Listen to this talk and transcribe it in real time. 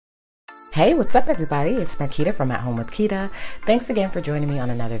Hey, what's up everybody? It's Quita from At Home with Quita. Thanks again for joining me on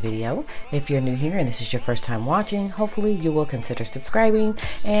another video. If you're new here and this is your first time watching, hopefully you will consider subscribing.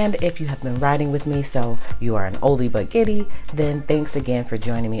 And if you have been riding with me, so you are an oldie but goodie, then thanks again for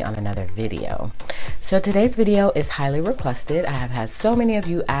joining me on another video. So today's video is highly requested. I have had so many of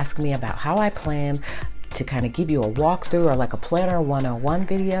you ask me about how I plan to kind of give you a walkthrough or like a planner 101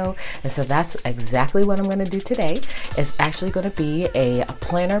 video. And so that's exactly what I'm going to do today. It's actually going to be a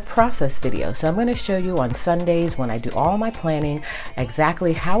planner process video. So I'm going to show you on Sundays when I do all my planning,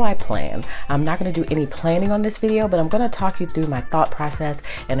 exactly how I plan. I'm not going to do any planning on this video, but I'm going to talk you through my thought process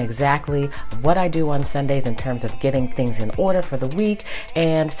and exactly what I do on Sundays in terms of getting things in order for the week.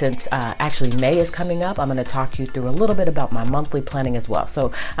 And since actually May is coming up, I'm going to talk you through a little bit about my monthly planning as well.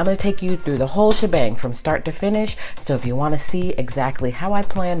 So I'm going to take you through the whole shebang from start to finish. So if you want to see exactly how I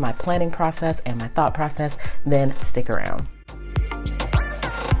plan, my planning process and my thought process, then stick around.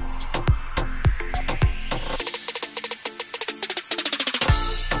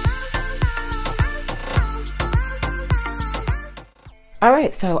 All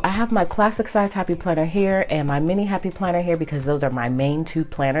right, so I have my classic size happy planner here and my mini happy planner here because those are my main two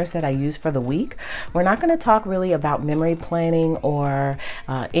planners that I use for the week. We're not going to talk really about memory planning or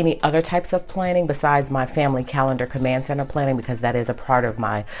any other types of planning besides my family calendar command center planning, because that is a part of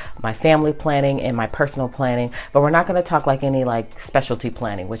my family planning and my personal planning. But we're not going to talk like any like specialty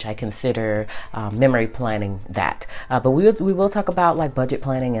planning, which I consider memory planning that. But we will talk about like budget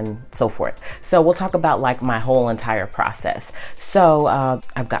planning and so forth. So we'll talk about like my whole entire process. So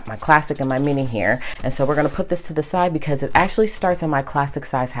I've got my classic and my mini here, and so we're going to put this to the side because it actually starts in my classic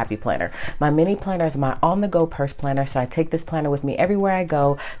size happy planner. My mini planner is my on-the-go purse planner, so I take this planner with me everywhere I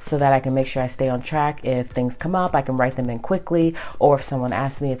go so that I can make sure I stay on track. If things come up, I can write them in quickly, or if someone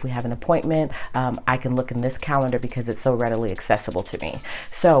asks me if we have an appointment, I can look in this calendar because it's so readily accessible to me.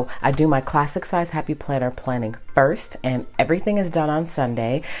 So I do my classic size happy planner planning first, and everything is done on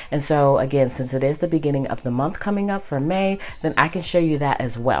Sunday. And so again, since it is the beginning of the month coming up for May, then I can show you that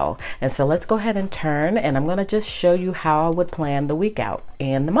as well. And so let's go ahead and turn, and I'm going to just show you how I would plan the week out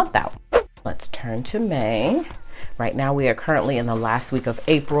and the month out. Let's turn to May. Right now we are currently in the last week of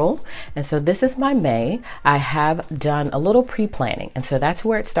April, and so this is my May. I have done a little pre-planning, and so that's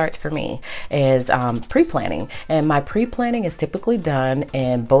where it starts for me, is pre-planning. And my pre-planning is typically done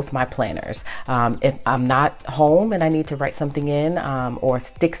in both my planners. If I'm not home and I need to write something in or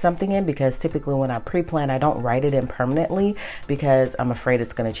stick something in, because typically when I pre-plan I don't write it in permanently because I'm afraid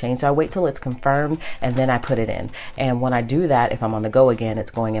it's going to change. So I wait till it's confirmed and then I put it in. And when I do that, if I'm on the go again,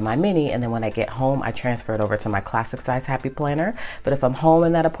 it's going in my mini, and then when I get home I transfer it over to my classic size happy planner. But if I'm home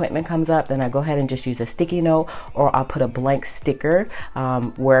and that appointment comes up, then I go ahead and just use a sticky note, or I'll put a blank sticker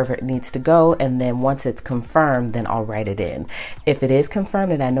wherever it needs to go, and then once it's confirmed, then I'll write it in. If it is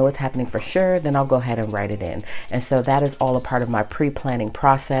confirmed and I know it's happening for sure, then I'll go ahead and write it in. And so that is all a part of my pre-planning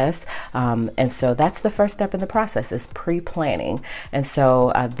process. And so that's the first step in the process, is pre-planning. And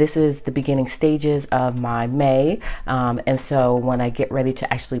so this is the beginning stages of my May. And so when I get ready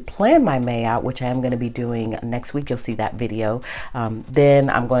to actually plan my May out, which I am going to be doing next week, you'll see that video. Then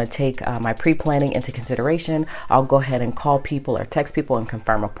I'm going to take my pre-planning into consideration. I'll go ahead and call people or text people and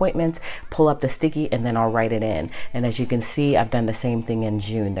confirm appointments, pull up the sticky, and then I'll write it in. And as you can see, I've done the same thing in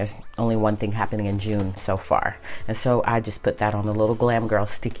June. There's only one thing happening in June so far. And so I just put that on a little Glam Girl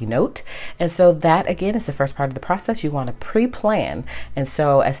sticky note. And so that again is the first part of the process. You want to pre-plan. And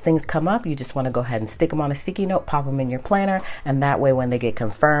so as things come up, you just want to go ahead and stick them on a sticky note, pop them in your planner. And that way when they get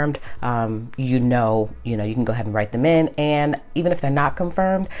confirmed, you can go ahead and write them in. And even if they're not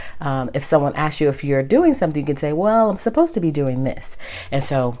confirmed, if someone asks you if you're doing something, you can say, well, I'm supposed to be doing this. And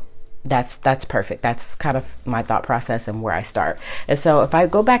so that's perfect. That's kind of my thought process and where I start. And so if I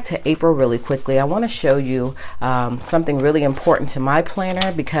go back to April really quickly, I want to show you something really important to my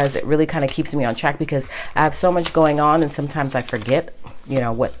planner, because it really kind of keeps me on track, because I have so much going on and sometimes I forget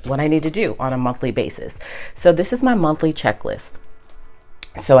what I need to do on a monthly basis. So this is my monthly checklist.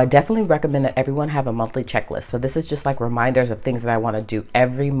 So I definitely recommend that everyone have a monthly checklist. So this is just like reminders of things that I want to do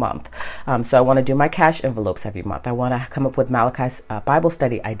every month. So I want to do my cash envelopes every month. I want to come up with Malachi's Bible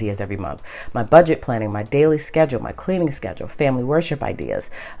study ideas every month. My budget planning, my daily schedule, my cleaning schedule, family worship ideas.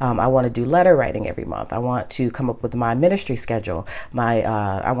 I want to do letter writing every month. I want to come up with my ministry schedule.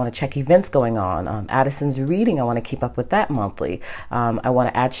 I want to check events going on. Addison's reading, I want to keep up with that monthly. I want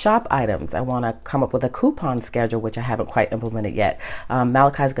to add shop items. I want to come up with a coupon schedule, which I haven't quite implemented yet.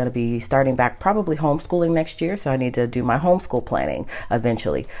 Malachi's going to be starting back probably homeschooling next year, so I need to do my homeschool planning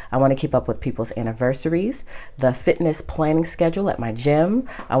eventually. I want to keep up with people's anniversaries, the fitness planning schedule at my gym.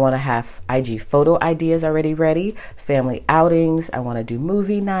 I want to have IG photo ideas already ready, family outings. I want to do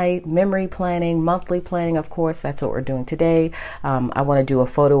movie night, memory planning, monthly planning, of course. That's what we're doing today. I want to do a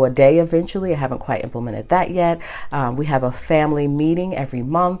photo a day eventually. I haven't quite implemented that yet. We have a family meeting every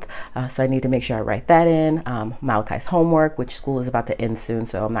month, so I need to make sure I write that in. Malachi's homework, which school is about to end soon,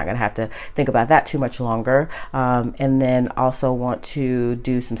 so I'm not going to have to think about that too much longer. And then also want to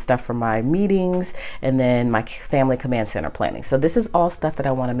do some stuff for my meetings, and then my family command center planning. So this is all stuff that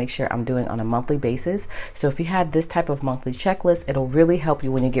I want to make sure I'm doing on a monthly basis. So if you had this type of monthly checklist, it'll really help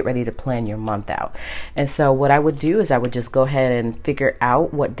you when you get ready to plan your month out. And so what I would do is I would just go ahead and figure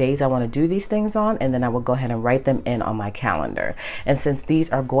out what days I want to do these things on, and then I will go ahead and write them in on my calendar. And since these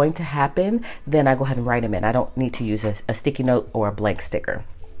are going to happen, then I go ahead and write them in. I don't need to use a sticky note or a blank sticker.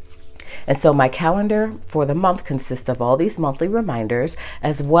 And so my calendar for the month consists of all these monthly reminders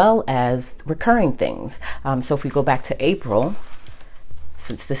as well as recurring things. So if we go back to April,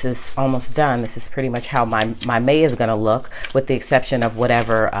 since this is almost done, this is pretty much how my May is going to look, with the exception of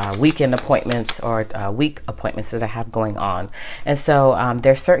whatever weekend appointments or week appointments that I have going on. And so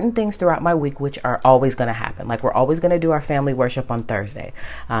there's certain things throughout my week which are always going to happen. Like, we're always going to do our family worship on Thursday.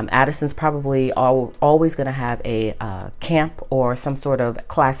 Addison's probably always going to have a camp or some sort of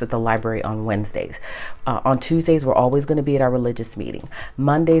class at the library on Wednesdays. On Tuesdays, we're always going to be at our religious meeting.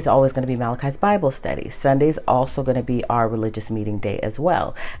 Monday's always going to be Malachi's Bible study. Sunday's also going to be our religious meeting day as well.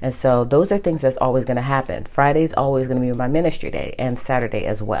 And so those are things that's always going to happen. Friday's always going to be my ministry day, and Saturday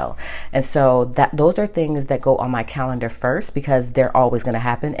as well. And so those are things that go on my calendar first, because they're always going to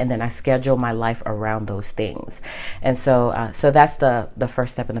happen, and then I schedule my life around those things. And so so that's the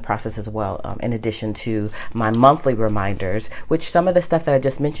first step in the process as well, in addition to my monthly reminders, which some of the stuff that I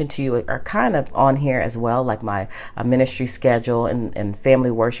just mentioned to you are kind of on here as well, like my ministry schedule and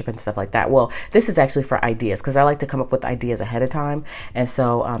family worship and stuff like that. Well, this is actually for ideas, because I like to come up with ideas ahead of time. And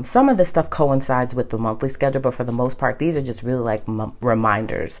so some of this stuff coincides with the monthly schedule, but for the most part, these are just really like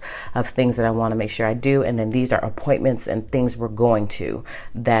reminders of things that I want to make sure I do. And then these are appointments and things we're going to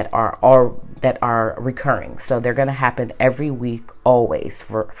that are recurring. So they're going to happen every week, always,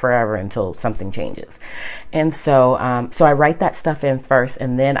 forever, until something changes. And so so I write that stuff in first,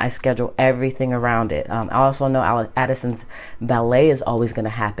 and then I schedule everything around it. I also know Addison's ballet is always going to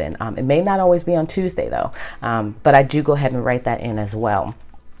happen. It may not always be on Tuesday though, but I do go ahead and write that in as well.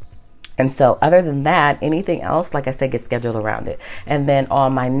 And so other than that, anything else, like I said, gets scheduled around it. And then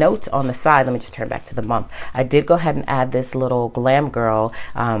on my notes on the side, let me just turn back to the month. I did go ahead and add this little Glam Girl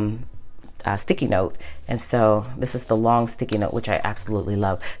sticky note. And so this is the long sticky note, which I absolutely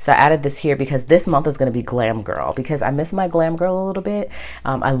love. So I added this here because this month is going to be Glam Girl, because I miss my Glam Girl a little bit.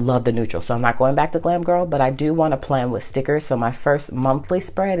 I love the neutral, so I'm not going back to Glam Girl, but I do want to plan with stickers. So my first monthly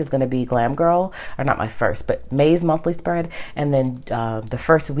spread is going to be Glam Girl, or not my first, but May's monthly spread. And then the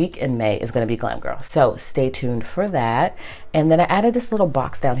first week in May is going to be Glam Girl. So stay tuned for that. And then I added this little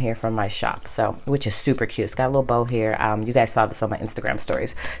box down here from my shop, which is super cute. It's got a little bow here. You guys saw this on my Instagram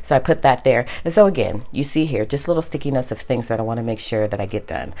stories. So I put that there. And so again, you see here, just little sticky notes of things that I want to make sure that I get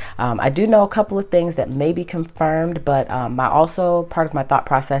done. I do know a couple of things that may be confirmed, but also part of my thought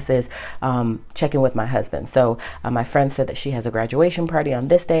process is checking with my husband. So my friend said that she has a graduation party on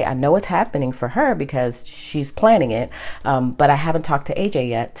this day. I know it's happening for her because she's planning it, but I haven't talked to AJ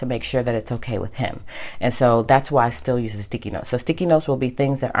yet to make sure that it's okay with him. And so that's why I still use the sticky notes. So sticky notes will be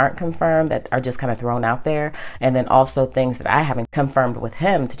things that aren't confirmed, that are just kind of thrown out there. And then also things that I haven't confirmed with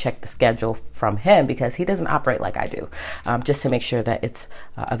him, to check the schedule from him, because he doesn't operate like I do, just to make sure that it's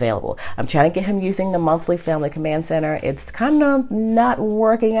available. I'm trying to get him using the monthly family command center. It's kind of not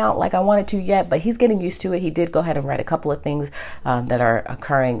working out like I wanted to yet, but he's getting used to it. He did go ahead and write a couple of things that are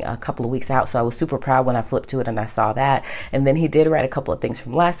occurring a couple of weeks out. So I was super proud when I flipped to it and I saw that. And then he did write a couple of things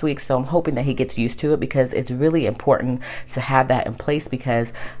from last week. So I'm hoping that he gets used to it, because it's really important to have that in place,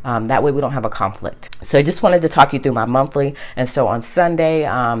 because that way we don't have a conflict. So I just wanted to talk you through my monthly. And so on Sunday,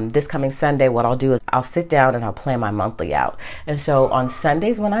 this coming Sunday, what I'll do is I'll sit down and I'll plan my monthly out. And so on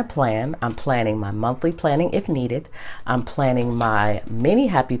Sundays when I plan, I'm planning my monthly planning if needed. I'm planning my mini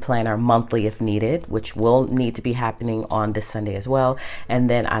happy planner monthly if needed, which will need to be happening on this Sunday as well. And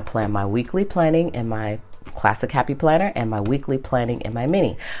then I plan my weekly planning in my classic happy planner, and my weekly planning in my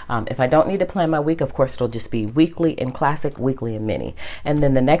mini. If I don't need to plan my week, of course, it'll just be weekly in classic, weekly in mini. And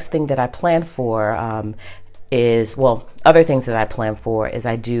then the next thing that I plan for is, well, other things that I plan for is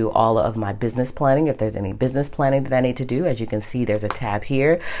I do all of my business planning. If there's any business planning that I need to do, as you can see, there's a tab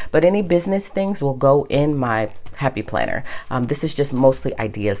here, but any business things will go in my happy planner. This is just mostly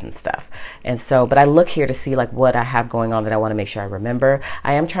ideas and stuff. And so, but I look here to see like what I have going on that I want to make sure I remember.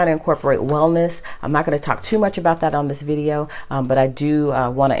 I am trying to incorporate wellness. I'm not going to talk too much about that on this video, but I do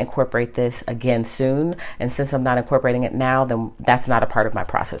want to incorporate this again soon. And since I'm not incorporating it now, then that's not a part of my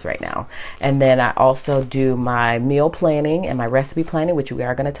process right now. And then I also do my meal planning and my recipe planning, which we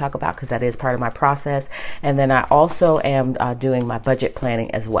are going to talk about because that is part of my process. And then I also am doing my budget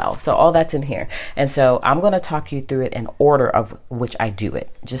planning as well. So all that's in here. And so I'm going to talk you through it in order of which I do it,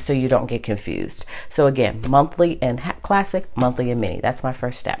 just so you don't get confused. So again, monthly and classic, monthly and mini. That's my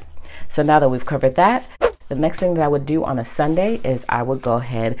first step. So now that we've covered that, the next thing that I would do on a Sunday is I would go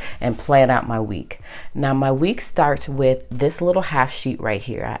ahead and plan out my week. Now my week starts with this little half sheet right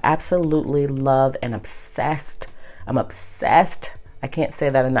here. I absolutely love and I'm obsessed. I can't say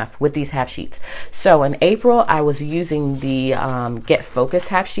that enough with these half sheets. So in April, I was using the Get Focused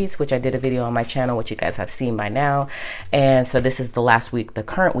half sheets, which I did a video on my channel, which you guys have seen by now. And so this is the last week, the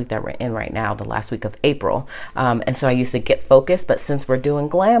current week that we're in right now, the last week of April. And so I used the Get Focused, but since we're doing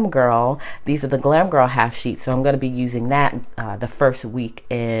Glam Girl, these are the Glam Girl half sheets. So I'm going to be using that the first week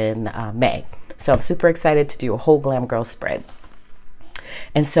in May. So I'm super excited to do a whole Glam Girl spread.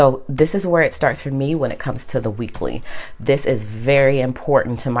 And so this is where it starts for me when it comes to the weekly. This is very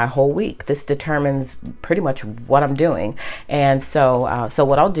important to my whole week. This determines pretty much what I'm doing. And so, so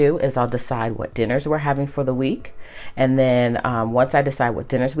what I'll do is I'll decide what dinners we're having for the week. And then once I decide what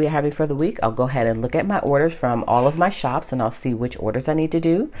dinners we're having for the week, I'll go ahead and look at my orders from all of my shops and I'll see which orders I need to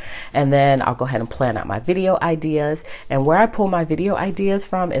do. And then I'll go ahead and plan out my video ideas. And where I pull my video ideas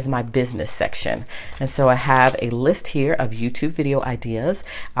from is my business section. And so I have a list here of YouTube video ideas.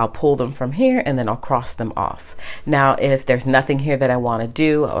 I'll pull them from here and then I'll cross them off. Now, if there's nothing here that I want to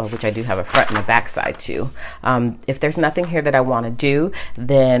do, or which I do have a front and a back side too, if there's nothing here that I want to do,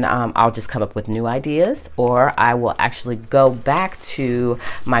 then I'll just come up with new ideas, or I will actually go back to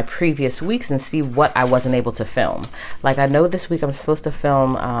my previous weeks and see what I wasn't able to film. Like I know this week I'm supposed to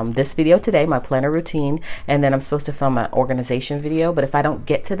film this video today, my planner routine, and then I'm supposed to film an organization video, but if I don't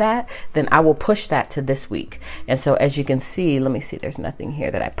get to that, then I will push that to this week. And so as you can see, let me see, there's nothing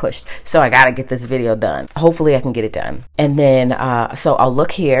here that I pushed. So I got to get this video done. Hopefully I can get it done. And then, so I'll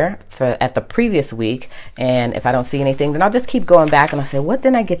look here at the previous week. And if I don't see anything, then I'll just keep going back and I'll say, what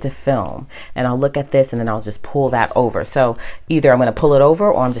didn't I get to film? And I'll look at this and then I'll just pull that over. So either I'm going to pull it over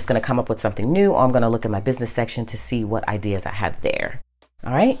or I'm just going to come up with something new, or I'm going to look at my business section to see what ideas I have there.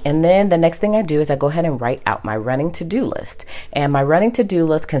 All right, and then the next thing I do is I go ahead and write out my running to-do list. And my running to-do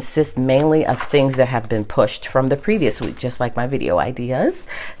list consists mainly of things that have been pushed from the previous week, just like my video ideas.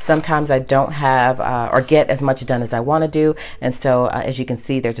 Sometimes I don't have or get as much done as I want to do. And so as you can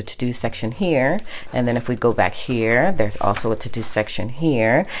see, there's a to-do section here. And then if we go back here, there's also a to-do section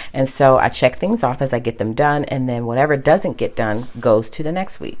here. And so I check things off as I get them done. And then whatever doesn't get done goes to the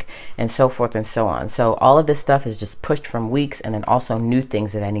next week, and so forth and so on. So all of this stuff is just pushed from weeks, and then also new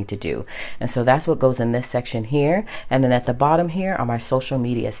things that I need to do. And so that's what goes in this section here. And then at the bottom here are my social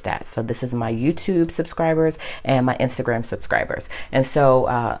media stats. So this is my YouTube subscribers and my Instagram subscribers. And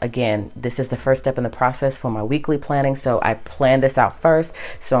so again, this is the first step in the process for my weekly planning. So I plan this out first.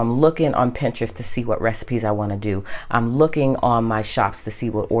 So I'm looking on Pinterest to see what recipes I want to do. I'm looking on my shops to see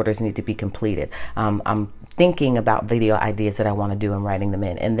what orders need to be completed. I'm thinking about video ideas that I want to do and writing them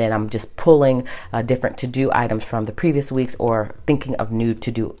in. And then I'm just pulling different to-do items from the previous weeks, or thinking of new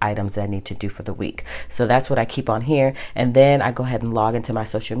to-do items that I need to do for the week. So that's what I keep on here. And then I go ahead and log into my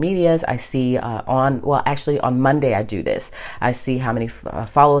social medias. I see actually on Monday I do this. I see how many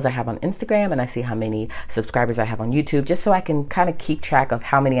followers I have on Instagram, and I see how many subscribers I have on YouTube, just so I can kind of keep track of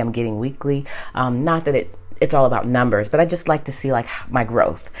how many I'm getting weekly. Not that it's all about numbers, but I just like to see like my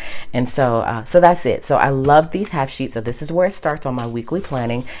growth. And so so that's it. So I love these half sheets. So this is where it starts on my weekly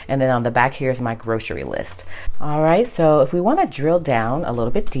planning. And then on the back here is my grocery list. All right, so if we want to drill down a little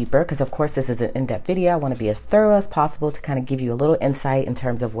bit deeper, because of course this is an in-depth video, I want to be as thorough as possible to kind of give you a little insight in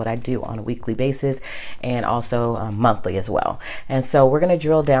terms of what I do on a weekly basis, and also monthly as well. And so we're going to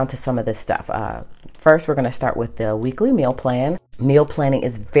drill down to some of this stuff. First, we're going to start with the weekly meal plan. Meal planning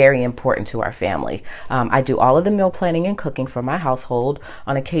is very important to our family. I do all of the meal planning and cooking for my household.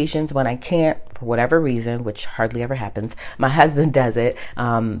 On occasions when I can't, for whatever reason, which hardly ever happens, my husband does it.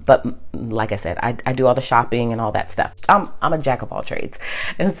 But like I said, I do all the shopping and all that stuff. I'm a jack of all trades.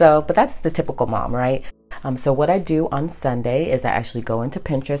 And so, but that's the typical mom, right? So what I do on Sunday is I actually go into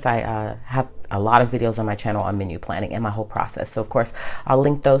Pinterest. I have a lot of videos on my channel on menu planning and my whole process. So of course, I'll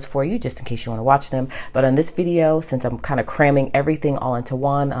link those for you just in case you want to watch them. But on this video, since I'm kind of cramming everything all into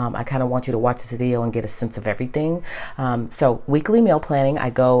one, I kind of want you to watch this video and get a sense of everything. So weekly meal planning, I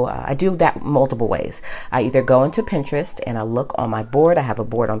do that multiple ways. I either go into Pinterest and I look on my board. I have a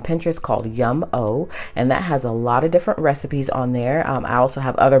board on Pinterest called Yum-O, and that has a lot of different recipes on there. I also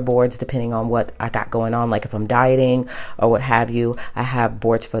have other boards depending on what I got going on, like if I'm dieting or what have you. I have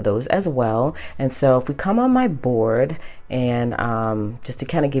boards for those as well. And so if we come on my board and just to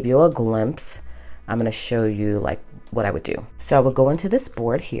kind of give you a glimpse, I'm going to show you like what I would do. So I would go into this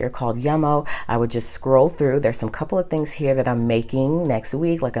board here called Yum-O. I would just scroll through. There's some couple of things here that I'm making next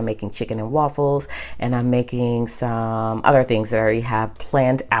week, like I'm making chicken and waffles, and I'm making some other things that I already have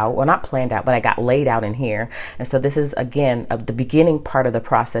planned out. Well, not planned out, but I got laid out in here. And so this is, again, the beginning part of the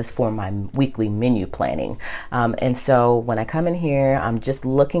process for my weekly menu planning. And so when I come in here, I'm just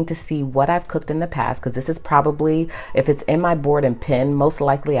looking to see what I've cooked in the past, because this is probably, if it's in my board and pin, most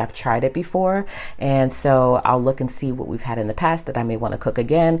likely I've tried it before. And so I'll look and see what we've had in the past that I may want to cook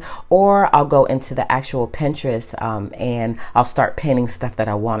again, or I'll go into the actual Pinterest and I'll start pinning stuff that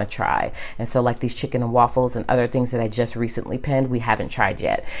I want to try. And so like these chicken and waffles and other things that I just recently pinned, we haven't tried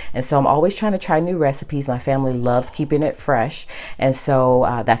yet. And so I'm always trying to try new recipes. My family loves keeping it fresh. And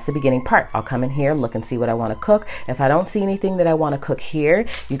so that's the beginning part. I'll come in here, look and see what I want to cook. If I don't see anything that I want to cook here,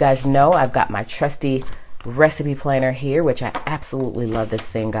 you guys know I've got my trusty recipe planner here, which I absolutely love this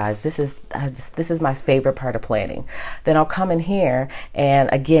thing, guys. This is my favorite part of planning. Then I'll come in here, and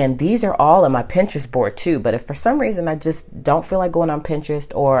again, these are all on my Pinterest board too, but if for some reason I just don't feel like going on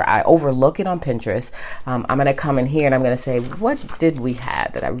Pinterest, or I overlook it on Pinterest, I'm gonna come in here and I'm gonna say, what did we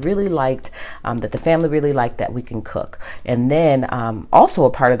have that I really liked, that the family really liked, that we can cook? And then also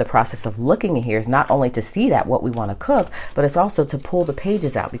a part of the process of looking in here is not only to see that what we want to cook, but it's also to pull the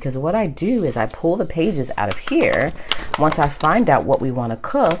pages out, because what I do is I pull the pages out of here once I find out what we want to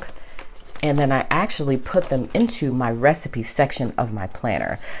cook, and then I actually put them into my recipe section of my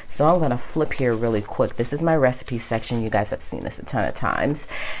planner. So I'm going to flip here really quick. This is my recipe section. You guys have seen this a ton of times.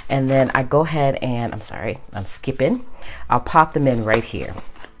 And then I go ahead and, I'm skipping. I'll pop them in right here.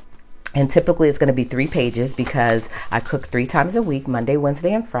 And typically it's going to be 3 pages because I cook 3 times a week, Monday,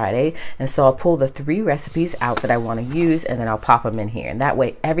 Wednesday, and Friday. And so I'll pull the 3 recipes out that I want to use, and then I'll pop them in here. And that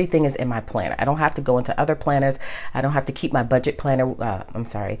way everything is in my planner. I don't have to go into other planners. I don't have to keep my budget planner.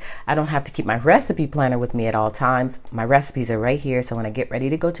 I don't have to keep my recipe planner with me at all times. My recipes are right here. So when I get ready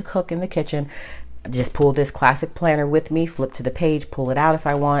to go to cook in the kitchen, just pull this classic planner with me, flip to the page, pull it out if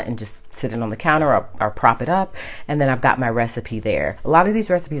I want, and just sit it on the counter or prop it up. And then I've got my recipe there. A lot of these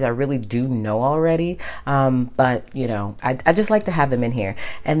recipes I really do know already, but you know, I just like to have them in here.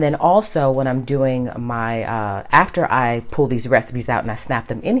 And then also when I'm doing my, after I pull these recipes out and I snap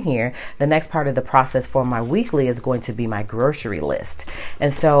them in here, the next part of the process for my weekly is going to be my grocery list.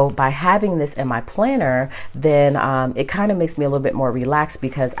 And so by having this in my planner, then it kind of makes me a little bit more relaxed,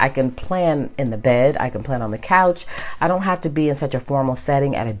 because I can plan in the bed. I can plan on the couch. I don't have to be in such a formal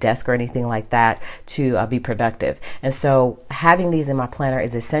setting at a desk or anything like that to be productive. And so having these in my planner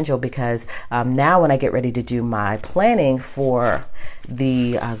is essential, because now when I get ready to do my planning for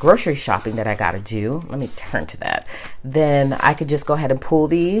the grocery shopping that I got to do, let me turn to that, then I could just go ahead and pull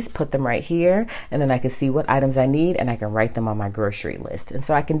these, put them right here, and then I can see what items I need and I can write them on my grocery list. And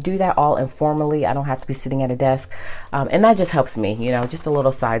so I can do that all informally. I don't have to be sitting at a desk, and that just helps me, you know, just a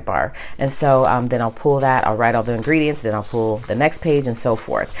little sidebar. And so then I'll pull that, I'll write all the ingredients, then I'll pull the next page, and so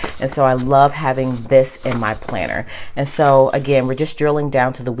forth. And so I love having this in my planner. And so again, we're just drilling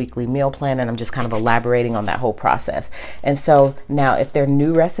down to the weekly meal plan, and I'm just kind of elaborating on that whole process. And so now if there are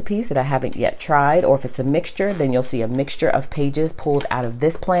new recipes that I haven't yet tried, or if it's a mixture, then you'll see a mixture of pages pulled out of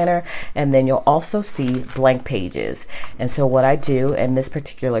this planner, and then you'll also see blank pages. And so what I do in this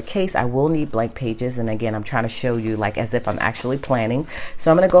particular case, I will need blank pages, and again, I'm trying to show you like as if I'm actually planning. So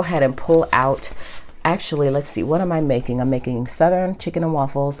I'm going to go ahead and pull out, actually, let's see, what am I making? I'm making Southern chicken and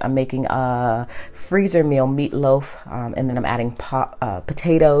waffles. I'm making a freezer meal meatloaf, and then I'm adding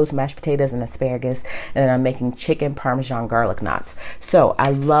potatoes, mashed potatoes, and asparagus, and then I'm making chicken Parmesan garlic knots. So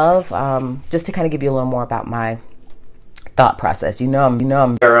I love, just to kind of give you a little more about my thought process. You know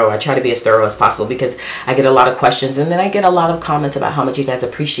I'm thorough. I try to be as thorough as possible because I get a lot of questions, and then I get a lot of comments about how much you guys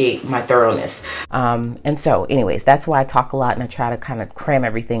appreciate my thoroughness. And so anyways, that's why I talk a lot, and I try to kind of cram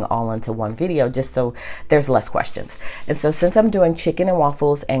everything all into one video just so there's less questions. And so since I'm doing chicken and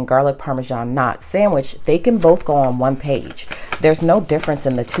waffles and garlic Parmesan knot sandwich, they can both go on one page. There's no difference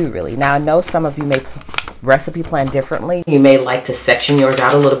in the two really. Now I know some of you may recipe plan differently. You may like to section yours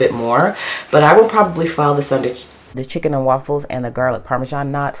out a little bit more, but I will probably file this under the chicken and waffles and the garlic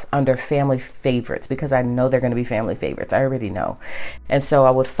parmesan knots under family favorites because I know they're going to be family favorites. I already know. And so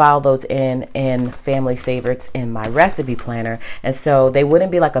I would file those in family favorites in my recipe planner. And so they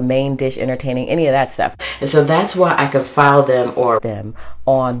wouldn't be like a main dish, entertaining, any of that stuff. And so that's why I could file them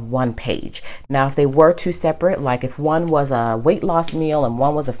on one page. Now, if they were two separate, like if one was a weight loss meal and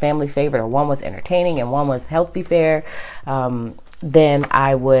one was a family favorite, or one was entertaining and one was healthy fare, then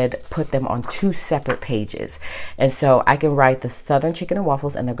I would put them on two separate pages. And so I can write the Southern chicken and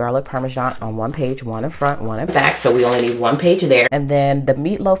waffles and the garlic parmesan on one page, one in front, one in back. So we only need one page there. And then the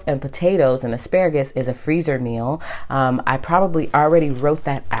meatloaf and potatoes and asparagus is a freezer meal. I probably already wrote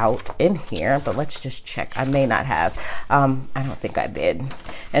that out in here, but let's just check. I may not have. I don't think I did.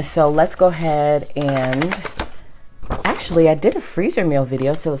 And so let's go ahead and actually, I did a freezer meal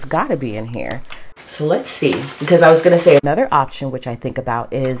video, so it's got to be in here. So let's see, because I was going to say another option, which I think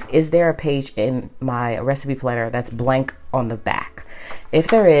about is there a page in my recipe planner that's blank on the back? If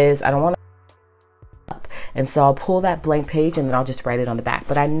there is, I don't want to, and so I'll pull that blank page and then I'll just write it on the back.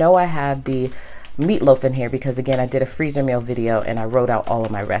 But I know I have the meatloaf in here because, again, I did a freezer meal video and I wrote out all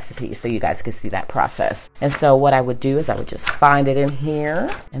of my recipes so you guys could see that process. And so what I would do is I would just find it in here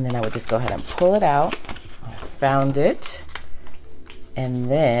and then I would just go ahead and pull it out. I found it, and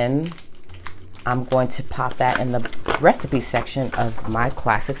then I'm going to pop that in the recipe section of my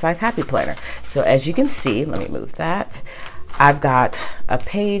classic size happy planner. So as you can see, let me move that. I've got a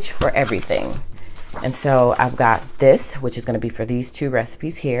page for everything. And so I've got this, which is going to be for these two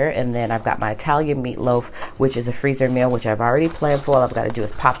recipes here. And then I've got my Italian meatloaf, which is a freezer meal, which I've already planned for. All I've got to do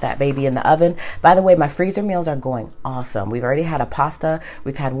is pop that baby in the oven. By the way, my freezer meals are going awesome. We've already had a pasta.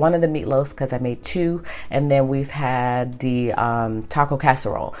 We've had one of the meatloafs because I made two. And then we've had the taco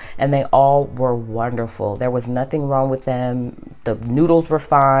casserole. And they all were wonderful. There was nothing wrong with them. The noodles were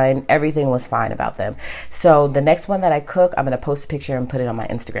fine. Everything was fine about them. So the next one that I cook, I'm going to post a picture and put it on my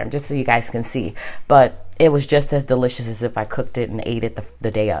Instagram just so you guys can see. But it was just as delicious as if I cooked it and ate it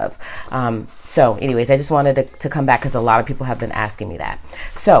the day of. So anyways, I just wanted to come back because a lot of people have been asking me that.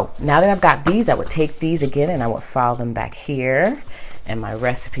 So now that I've got these, I would take these again and I would file them back here in my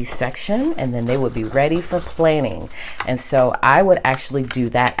recipe section, and then they would be ready for planning. And so I would actually do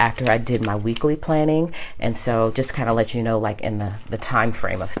that after I did my weekly planning. And so just kind of let you know, like in the time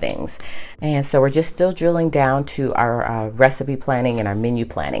frame of things. And so we're just still drilling down to our recipe planning and our menu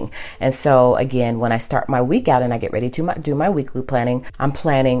planning. And so again, when I start my week out and I get ready to do my weekly planning, I'm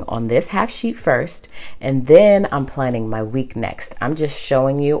planning on this half sheet first, and then I'm planning my week next. I'm just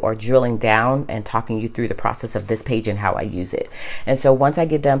showing you or drilling down and talking you through the process of this page and how I use it. And so once I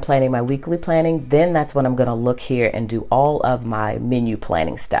get done planning my weekly planning, then that's when I'm going to look here and do all of my menu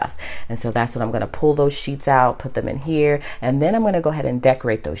planning stuff. And so that's when I'm going to pull those sheets out, put them in here, and then I'm going to go ahead and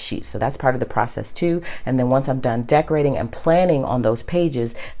decorate those sheets. So that's part of the process too. And then once I'm done decorating and planning on those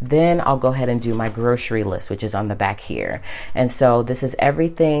pages, then I'll go ahead and do my grocery list, which is on the back here. And so this is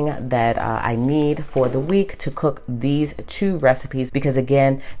everything that I need for the week to cook these two recipes, because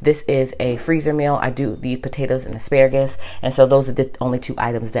again, this is a freezer meal. I do these potatoes and asparagus, and so those are the only two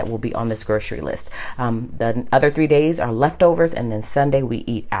items that will be on this grocery list. The other 3 days are leftovers, and then Sunday we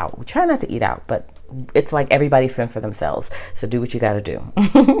eat out. We try not to eat out, but it's like everybody fend for themselves. So do what you got to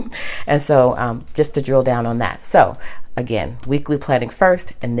do. And so just to drill down on that. So again, weekly planning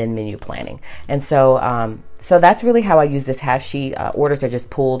first and then menu planning. And so so that's really how I use this half sheet. Orders are just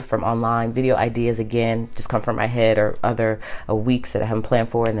pulled from online. Video ideas, again, just come from my head or other weeks that I haven't planned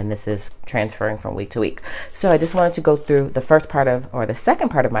for. And then this is transferring from week to week. So I just wanted to go through the first part of, or the second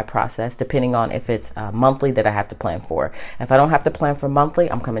part of my process, depending on if it's monthly that I have to plan for. If I don't have to plan for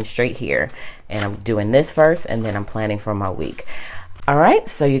monthly, I'm coming straight here and I'm doing this first, and then I'm planning for my week. All right,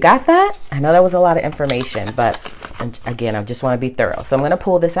 so you got that? I know that was a lot of information, but again, I just want to be thorough. So I'm going to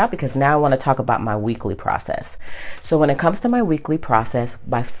pull this out because now I want to talk about my weekly process. So when it comes to my weekly process,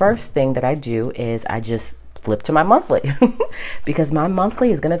 my first thing that I do is I just flip to my monthly because my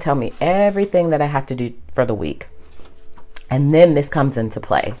monthly is going to tell me everything that I have to do for the week. And then this comes into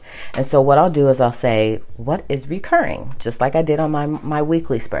play. And so what I'll do is I'll say, what is recurring? Just like I did on my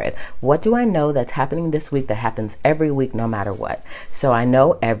weekly spread. What do I know that's happening this week that happens every week no matter what? So I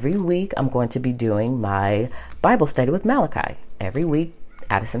know every week I'm going to be doing my Bible study with Malachi. Every week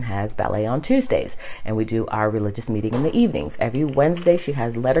Addison has ballet on Tuesdays, and we do our religious meeting in the evenings. Every Wednesday she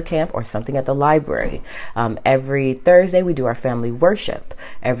has letter camp or something at the library. Every Thursday we do our family worship.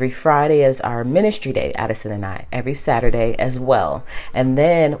 Every Friday is our ministry day, Addison and I. Every Saturday as well. And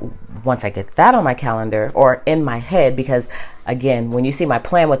then once I get that on my calendar or in my head, because again, when you see my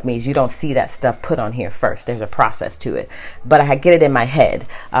plan with me, you don't see that stuff put on here first. There's a process to it, but I get it in my head.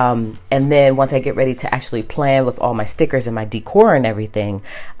 And then once I get ready to actually plan with all my stickers and my decor and everything,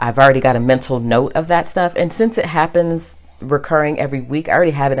 I've already got a mental note of that stuff. And since it happens recurring every week, I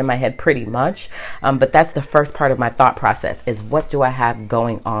already have it in my head pretty much. But that's the first part of my thought process, is what do I have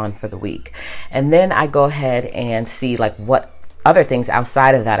going on for the week? And then I go ahead and see like what other things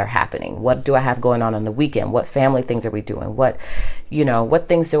outside of that are happening. What do I have going on the weekend? What family things are we doing? What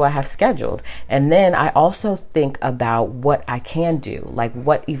things do I have scheduled? And then I also think about what I can do, like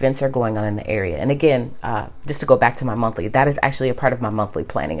what events are going on in the area. And again, just to go back to my monthly, that is actually a part of my monthly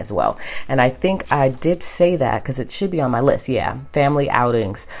planning as well. And I think I did say that because it should be on my list. Yeah, family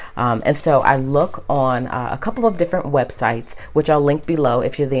outings. And so I look on a couple of different websites, which I'll link below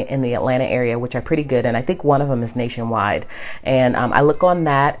if you're in the Atlanta area, which are pretty good. And I think one of them is nationwide. And I look on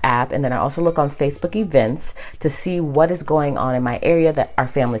that app, and then I also look on Facebook events to see what is going on in my area that our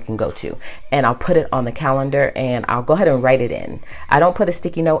family can go to. And I'll put it on the calendar, and I'll go ahead and write it in. I don't put a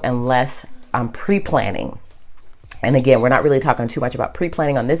sticky note unless I'm pre-planning. And again, we're not really talking too much about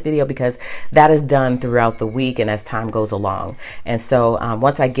pre-planning on this video because that is done throughout the week and as time goes along. And so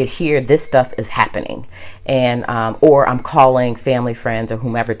once I get here, this stuff is happening. And or I'm calling family, friends, or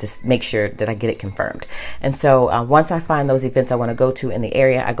whomever to make sure that I get it confirmed. And so once I find those events I want to go to in the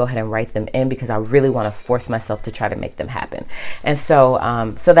area, I go ahead and write them in because I really want to force myself to try to make them happen. And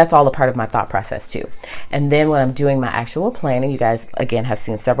so so that's all a part of my thought process too. And then when I'm doing my actual planning, you guys again have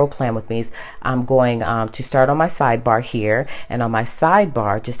seen several plan with me's. I'm going to start on my sidebar here, and on my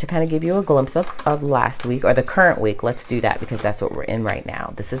sidebar, just to kind of give you a glimpse of last week or the current week. Let's do that because that's what we're in right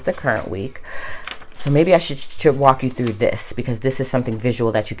now. This is the current week. So maybe I should walk you through this because this is something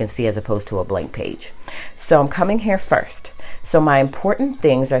visual that you can see as opposed to a blank page. So I'm coming here first. So my important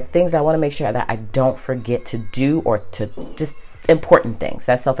things are things I want to make sure that I don't forget to do, or to just important things.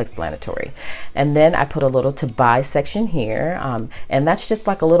 That's self-explanatory. And then I put a little to buy section here. And that's just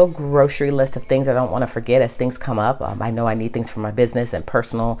like a little grocery list of things I don't want to forget as things come up. I know I need things for my business and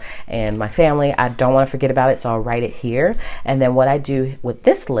personal and my family. I don't want to forget about it, so I'll write it here. And then what I do with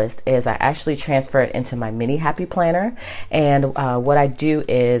this list is I actually transfer it into my mini happy planner. And what I do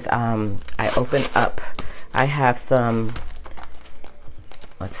is I open up, I have some,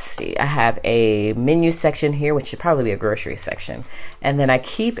 let's see, I have a menu section here, which should probably be a grocery section. And then I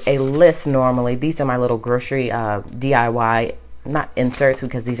keep a list normally. These are my little grocery DIY, not inserts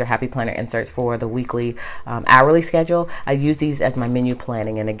because these are happy planner inserts for the weekly hourly schedule. I use these as my menu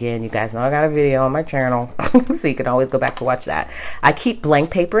planning. And again, you guys know I got a video on my channel, so you can always go back to watch that. I keep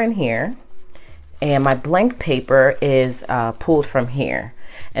blank paper in here, and my blank paper is pulled from here.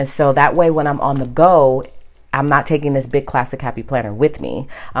 And so that way when I'm on the go, I'm not taking this big classic happy planner with me.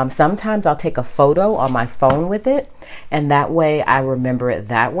 Sometimes I'll take a photo on my phone with it, and that way I remember it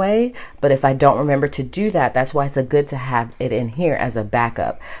that way. But if I don't remember to do that, that's why it's good to have it in here as a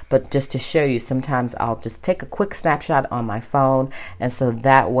backup. But just to show you, sometimes I'll just take a quick snapshot on my phone, and so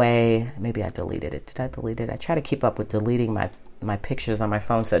that way, maybe I deleted it. Did I delete it? I try to keep up with deleting my pictures on my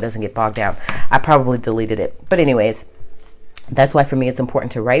phone so it doesn't get bogged down. I probably deleted it. But anyways, that's why for me it's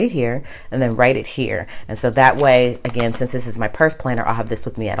important to write it here and then write it here. And so that way, again, since this is my purse planner, I'll have this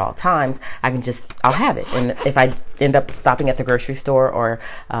with me at all times. I'll have it. And if I end up stopping at the grocery store, or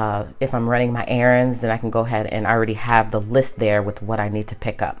if I'm running my errands, then I can go ahead and already have the list there with what I need to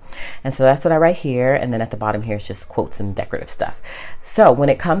pick up. And so that's what I write here. And then at the bottom here is just quotes and decorative stuff. So when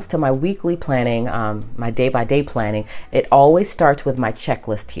it comes to my weekly planning, my day-by-day planning, it always starts with my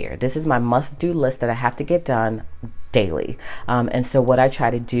checklist here. This is my must-do list that I have to get done daily. And so what I try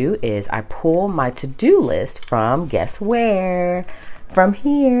to do is I pull my to-do list from, guess where? From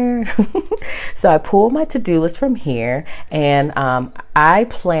here. So I pull my to-do list from here, and I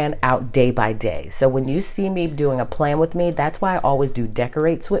plan out day by day. So when you see me doing a plan with me, that's why I always do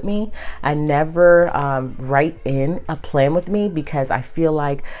decorates with me. I never write in a plan with me because I feel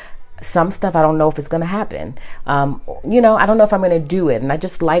like some stuff I don't know if it's going to happen. You know, I don't know if I'm going to do it, and I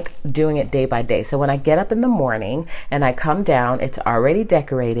just like doing it day by day. So when I get up in the morning and I come down, it's already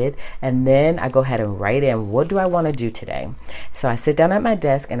decorated, and then I go ahead and write in, what do I want to do today? So I sit down at my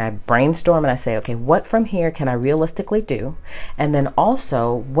desk and I brainstorm, and I say, okay, what from here can I realistically do? And then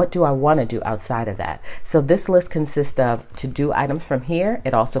also, what do I want to do outside of that? So this list consists of to-do items from here.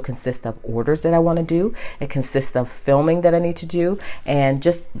 It also consists of orders that I want to do. It consists of filming that I need to do, and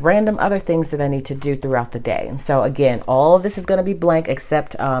just random random other things that I need to do throughout the day. And so again, all of this is going to be blank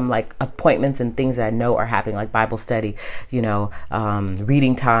except like appointments and things that I know are happening, like Bible study, you know,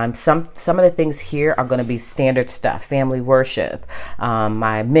 reading time. Some of the things here are going to be standard stuff, family worship,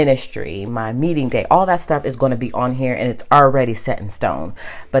 my ministry, my meeting day, all that stuff is going to be on here and it's already set in stone.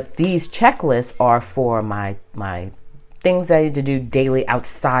 But these checklists are for my things that I need to do daily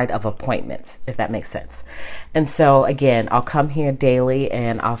outside of appointments, if that makes sense. And so again, I'll come here daily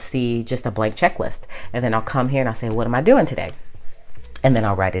and I'll see just a blank checklist. And then I'll come here and I'll say, what am I doing today? And then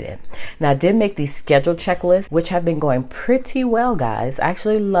I'll write it in. Now, I did make these schedule checklists, which have been going pretty well, guys. I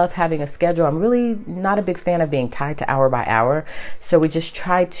actually love having a schedule. I'm really not a big fan of being tied to hour by hour. So we just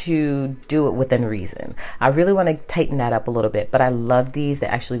try to do it within reason. I really want to tighten that up a little bit, but I love these. They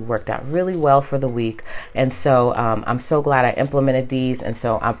actually worked out really well for the week. And so I'm so glad I implemented these. And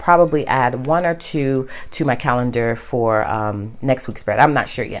so I'll probably add 1 or 2 to my calendar for next week's spread. I'm not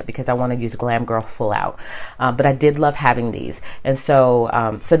sure yet because I want to use Glam Girl Full Out. But I did love having these. And so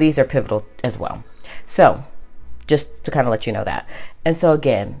these are pivotal as well. So just to kind of let you know that. And so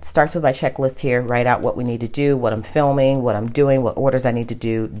again, starts with my checklist here, write out what we need to do, what I'm filming, what I'm doing, what orders I need to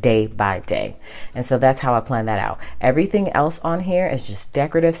do day by day. And so that's how I plan that out. Everything else on here is just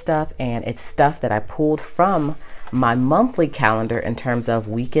decorative stuff, and it's stuff that I pulled from my monthly calendar in terms of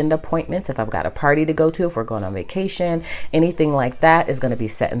weekend appointments. If I've got a party to go to, if we're going on vacation, anything like that is going to be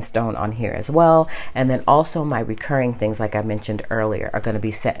set in stone on here as well. And then also my recurring things, like I mentioned earlier, are going to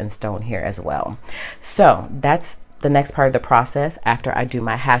be set in stone here as well. So that's the next part of the process. After I do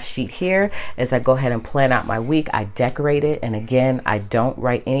my half sheet here is I go ahead and plan out my week. I decorate it. And again, I don't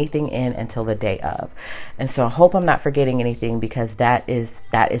write anything in until the day of. And so I hope I'm not forgetting anything, because that is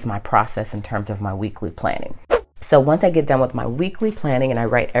my process in terms of my weekly planning. So once I get done with my weekly planning and I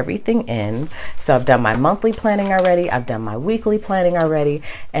write everything in, so I've done my monthly planning already, I've done my weekly planning already,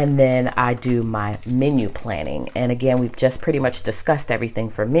 and then I do my menu planning. And again, we've just pretty much discussed everything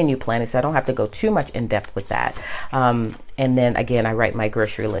for menu planning, so I don't have to go too much in depth with that. And then again, I write my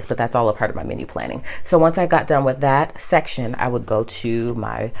grocery list, but that's all a part of my menu planning. So once I got done with that section, I would go to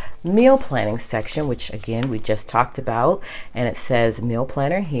my meal planning section, which again, we just talked about, and it says meal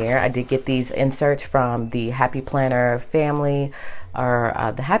planner here. I did get these inserts from the Happy Planner family, or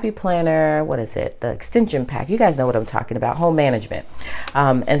the Happy Planner, what is it? The extension pack. You guys know what I'm talking about, home management.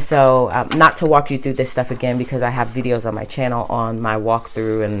 And so not to walk you through this stuff again, because I have videos on my channel on my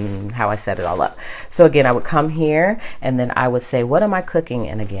walkthrough and how I set it all up. So again, I would come here and then I would say, what am I cooking?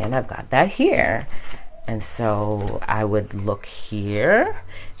 And again, I've got that here. And so I would look here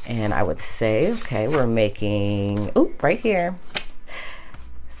and I would say, okay, we're making, right here.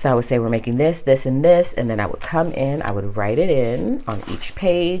 So I would say we're making this, this, and this, and then I would come in, I would write it in on each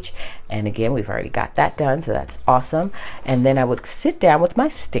page. And again, we've already got that done, so that's awesome. And then I would sit down with my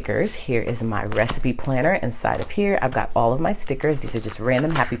stickers. Here is my recipe planner. Inside of here, I've got all of my stickers. These are just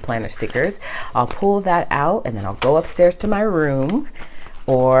random Happy Planner stickers. I'll pull that out and then I'll go upstairs to my room,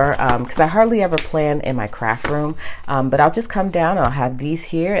 or because I hardly ever plan in my craft room, but I'll just come down, I'll have these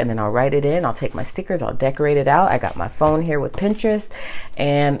here, and then I'll write it in, I'll take my stickers, I'll decorate it out. I got my phone here with Pinterest,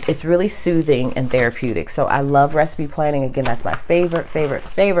 and it's really soothing and therapeutic. So I love recipe planning. Again, that's my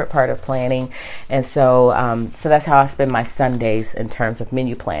favorite part of planning. And so so that's how I spend my Sundays in terms of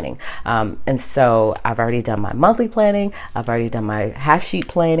menu planning. And so I've already done my monthly planning, I've already done my half sheet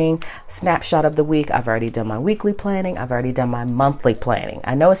planning, snapshot of the week, I've already done my weekly planning, I've already done my monthly planning.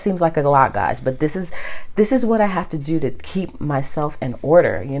 I know it seems like a lot, guys, but this is what I have to do to keep myself in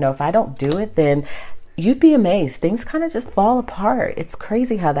order. You know, if I don't do it, then you'd be amazed. Things kind of just fall apart. It's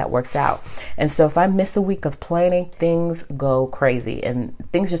crazy how that works out. And so if I miss a week of planning, things go crazy and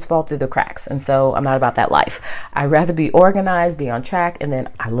things just fall through the cracks. And so I'm not about that life. I'd rather be organized, be on track, and then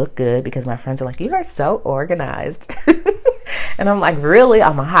I look good because my friends are like, you are so organized. And I'm like, really?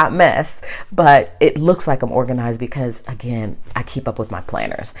 I'm a hot mess. But it looks like I'm organized because, again, I keep up with my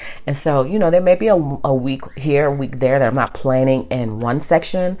planners. And so, you know, there may be a week here, a week there that I'm not planning in one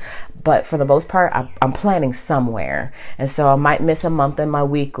section, but for the most part, I'm planning somewhere. And so I might miss a month in my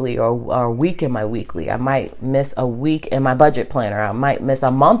weekly, or a week in my weekly. I might miss a week in my budget planner. I might miss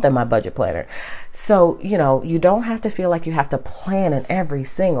a month in my budget planner. So, you know, you don't have to feel like you have to plan in every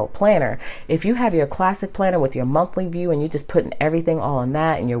single planner. If you have your classic planner with your monthly view and you're just putting everything all in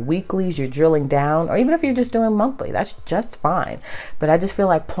that, and your weeklies, you're drilling down, or even if you're just doing monthly, that's just fine. But I just feel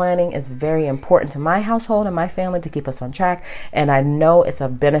like planning is very important to my household and my family to keep us on track. And I know it's a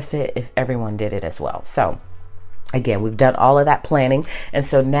benefit if everyone did it as well. So again, we've done all of that planning. And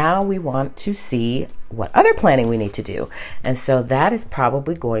so now we want to see what other planning we need to do. And so that is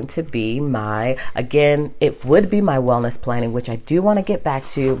probably going to be my, again, it would be my wellness planning, which I do want to get back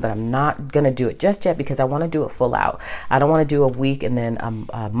to, but I'm not going to do it just yet because I want to do it full out. I don't want to do a week and then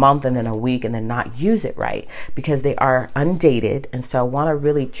a month and then a week and then not use it right, because they are undated. And so I want to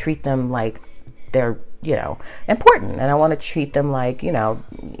really treat them like they're, you know, important. And I want to treat them like, you know,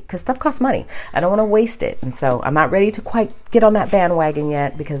 because stuff costs money. I don't want to waste it. And so I'm not ready to quite get on that bandwagon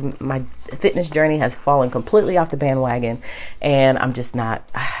yet, because my fitness journey has fallen completely off the bandwagon, and I'm just not,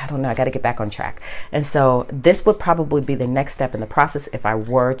 I don't know, I got to get back on track. And so this would probably be the next step in the process if I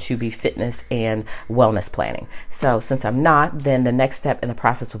were to be fitness and wellness planning. So since I'm not, then the next step in the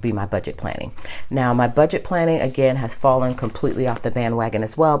process will be my budget planning. Now, my budget planning, again, has fallen completely off the bandwagon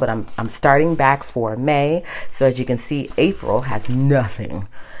as well, but I'm starting back for May. So as you can see, April has nothing,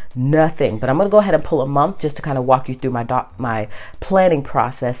 but I'm going to go ahead and pull a month just to kind of walk you through my planning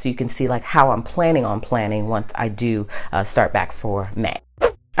process, so you can see like how I'm planning on planning once I do start back for May.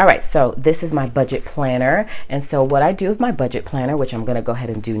 All right, so this is my budget planner. And so what I do with my budget planner, which I'm going to go ahead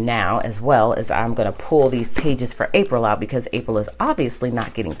and do now as well, is I'm going to pull these pages for April out, because April is obviously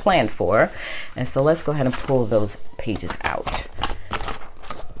not getting planned for. And so let's go ahead and pull those pages out.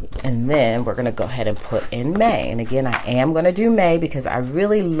 And then we're going to go ahead and put in May. And again, I am going to do May because I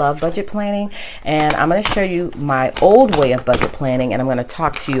really love budget planning. And I'm going to show you my old way of budget planning, and I'm going to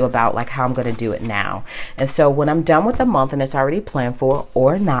talk to you about like how I'm going to do it now. And so when I'm done with the month and it's already planned for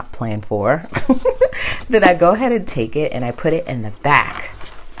or not planned for, then I go ahead and take it and I put it in the back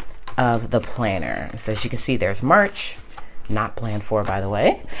of the planner. So as you can see, there's March, not planned for, by the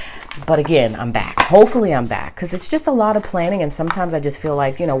way. But again, I'm back. Hopefully I'm back, because it's just a lot of planning. And sometimes I just feel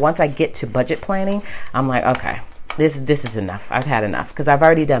like, you know, once I get to budget planning, I'm like, okay, this is enough. I've had enough, because I've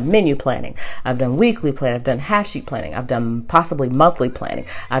already done menu planning. I've done weekly planning. I've done half sheet planning. I've done possibly monthly planning.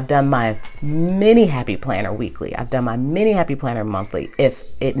 I've done my mini happy planner weekly. I've done my mini happy planner monthly if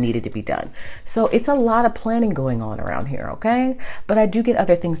it needed to be done. So it's a lot of planning going on around here, okay? But I do get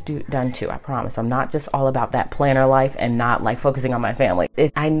other things done too, I promise. I'm not just all about that planner life and not like focusing on my family.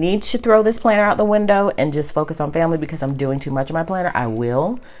 If I need to throw this planner out the window and just focus on family because I'm doing too much of my planner, I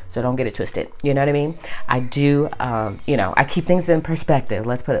will. So don't get it twisted. You know what I mean? I do, you know, I keep things in perspective.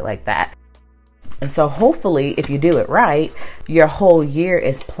 Let's put it like that. And so hopefully if you do it right, your whole year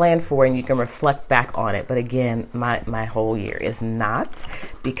is planned for and you can reflect back on it. But again, my whole year is not,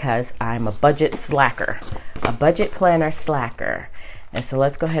 because I'm a budget slacker, a budget planner slacker. And so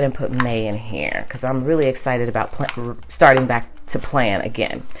let's go ahead and put May in here, because I'm really excited about starting back to plan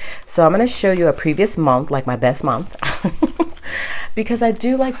again. So I'm going to show you a previous month, like my best month. Because I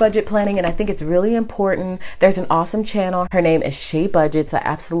do like budget planning and I think it's really important. There's an awesome channel. Her name is Shay Budgets. I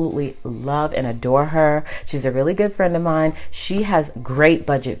absolutely love and adore her. She's a really good friend of mine. She has great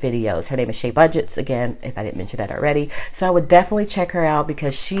budget videos. Her name is Shay Budgets, again, if I didn't mention that already. So I would definitely check her out,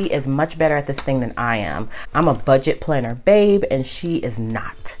 because she is much better at this thing than I am. I'm a budget planner babe and she is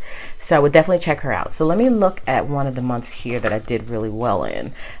not. So I would definitely check her out. So let me look at one of the months here that I did really well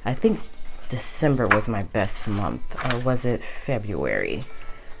in. I think December was my best month, or was it February?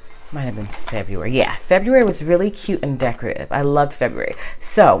 Might have been February. Yeah, February was really cute and decorative. I loved February.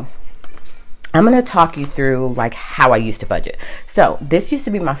 So I'm going to talk you through like how I used to budget. So this used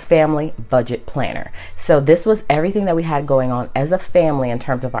to be my family budget planner. So this was everything that we had going on as a family in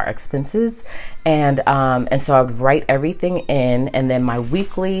terms of our expenses. And so I would write everything in, and then my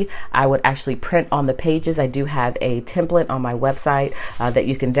weekly, I would actually print on the pages. I do have a template on my website that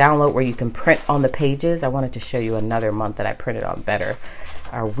you can download where you can print on the pages. I wanted to show you another month that I printed on better,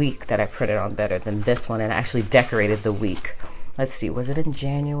 or week that I printed on better than this one, and I actually decorated the week. Let's see, was it in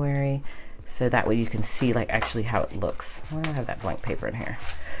January? So that way you can see like actually how it looks. I don't have that blank paper in here.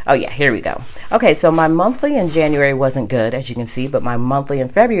 Oh yeah, here we go. Okay, so my monthly in January wasn't good, as you can see, but my monthly in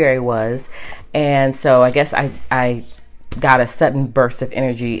February was. And so I guess I got a sudden burst of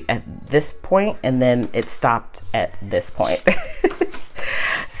energy at this point, and then it stopped at this point.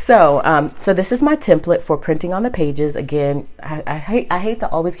 So this is my template for printing on the pages. Again, I hate to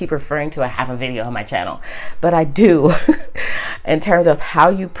always keep referring to I have a video on my channel, but I do in terms of how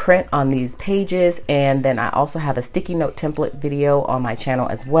you print on these pages. And then I also have a sticky note template video on my channel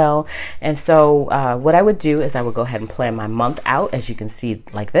as well. And so what I would do is I would go ahead and plan my month out, as you can see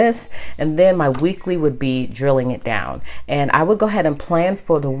like this, and then my weekly would be drilling it down. And I would go ahead and plan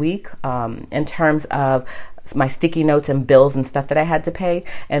for the week in terms of my sticky notes and bills and stuff that I had to pay.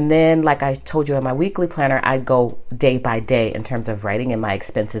 And then, like I told you in my weekly planner, I'd go day by day in terms of writing in my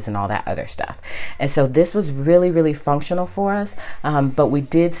expenses and all that other stuff. And so this was really, really functional for us. But we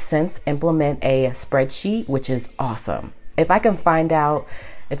did since implement a spreadsheet, which is awesome. If I can find out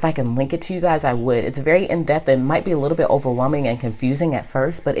if I can link it to you guys, I would. It's very in-depth and might be a little bit overwhelming and confusing at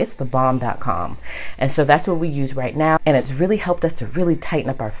first, but it's thebomb.com. And so that's what we use right now. And it's really helped us to really tighten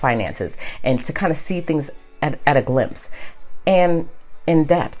up our finances and to kind of see things at a glimpse and in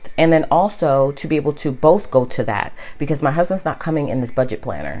depth. And then also to be able to both go to that, because my husband's not coming in this budget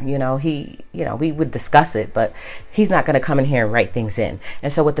planner. We would discuss it, but he's not going to come in here and write things in.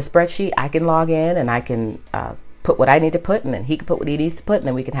 And so with the spreadsheet, I can log in and I can put what I need to put, and then he can put what he needs to put, and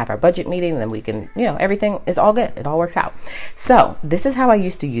then we can have our budget meeting, and then we can, everything is all good. It all works out. So this is how I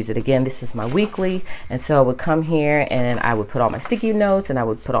used to use it. Again, this is my weekly. And so I would come here and I would put all my sticky notes and I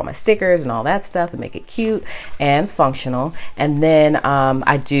would put all my stickers and all that stuff and make it cute and functional. And then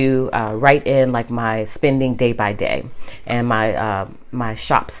I do write in like my spending day by day and my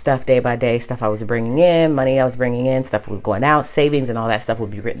shop stuff day by day, stuff I was bringing in, money I was bringing in, stuff was going out, savings, and all that stuff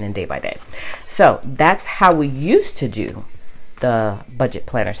would be written in day by day. So that's how we used to do the budget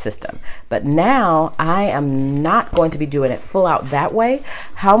planner system. But now I am not going to be doing it full out that way.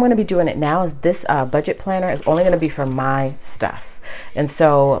 How I'm going to be doing it now is this budget planner is only going to be for my stuff. And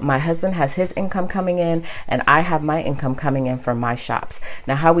so my husband has his income coming in and I have my income coming in from my shops.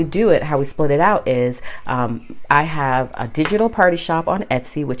 Now how we do it, how we split it out is I have a digital party shop on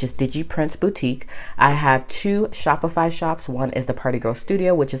Etsy, which is DigiPrints Boutique. I have 2 Shopify shops. One is the Party Girl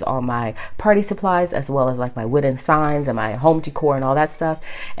Studio, which is all my party supplies, as well as like my wooden signs and my home decor and all that stuff.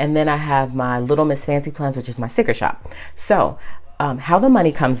 And then I have my Little Miss Fancy Plans, which is my sticker shop. So how the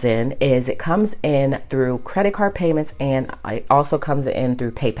money comes in is it comes in through credit card payments, and it also comes in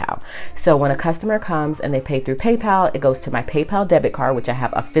through PayPal. So when a customer comes and they pay through PayPal, it goes to my PayPal debit card, which I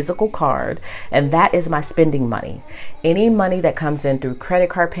have a physical card, and that is my spending money. Any money that comes in through credit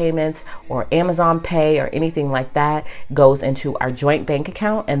card payments or Amazon Pay or anything like that goes into our joint bank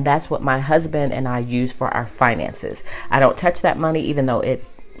account, and that's what my husband and I use for our finances. I don't touch that money, even though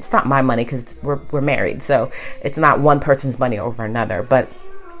it's not my money because we're married. So it's not one person's money over another, but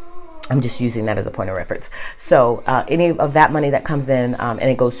I'm just using that as a point of reference. So any of that money that comes in and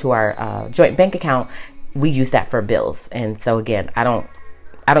it goes to our joint bank account, we use that for bills. And so again, I don't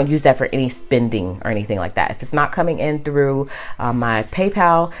use that for any spending or anything like that. If it's not coming in through my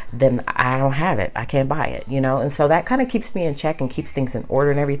PayPal, then I don't have it. I can't buy it, And so that kind of keeps me in check and keeps things in order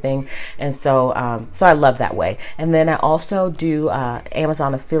and everything. And so, so I love that way. And then I also do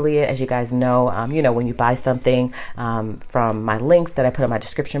Amazon affiliate, as you guys know. When you buy something from my links that I put in my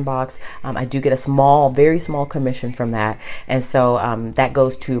description box, I do get a very small commission from that. And so that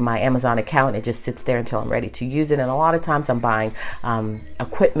goes to my Amazon account. It just sits there until I'm ready to use it. And a lot of times I'm buying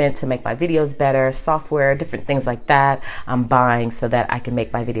equipment to make my videos better, software, different things like that I'm buying so that I can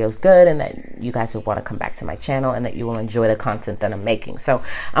make my videos good and that you guys will want to come back to my channel and that you will enjoy the content that I'm making. So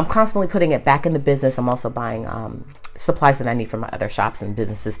I'm constantly putting it back in the business. I'm also buying supplies that I need from my other shops and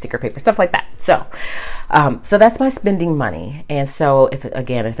businesses, sticker paper, stuff like that. So so that's my spending money. And so if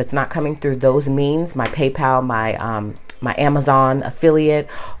it's not coming through those means, my PayPal, my Amazon affiliate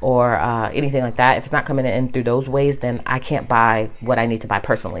or anything like that, if it's not coming in through those ways, then I can't buy what I need to buy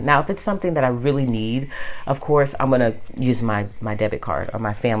personally. Now, if it's something that I really need, of course, I'm going to use my debit card or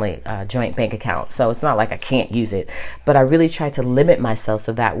my family joint bank account. So it's not like I can't use it, but I really try to limit myself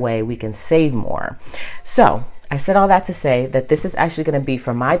so that way we can save more. So I said all that to say that this is actually going to be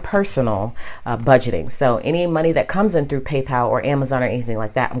for my personal budgeting. So any money that comes in through PayPal or Amazon or anything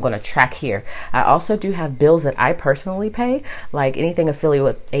like that, I'm going to track here. I also do have bills that I personally pay, like anything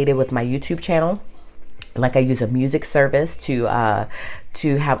affiliated with my YouTube channel. Like I use a music service to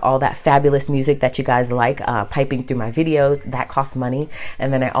have all that fabulous music that you guys like piping through my videos. That costs money.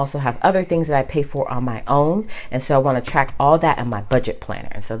 And then I also have other things that I pay for on my own. And so I want to track all that in my budget planner.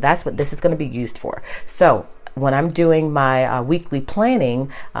 And so that's what this is going to be used for. So when I'm doing my weekly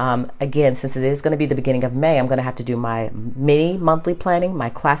planning, again, since it is going to be the beginning of May, I'm going to have to do my mini monthly planning, my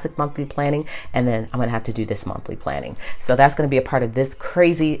classic monthly planning, and then I'm going to have to do this monthly planning. So that's going to be a part of this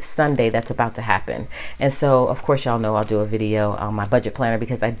crazy Sunday that's about to happen. And so, of course, y'all know I'll do a video on my budget planner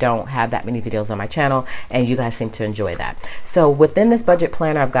because I don't have that many videos on my channel, and you guys seem to enjoy that. So within this budget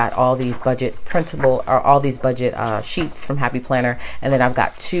planner, I've got all these budget sheets from Happy Planner, and then I've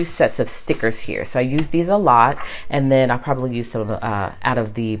got 2 sets of stickers here. So I use these a lot. And then I'll probably use some out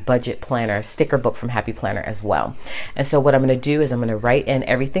of the budget planner sticker book from Happy Planner as well. And so what I'm going to do is I'm going to write in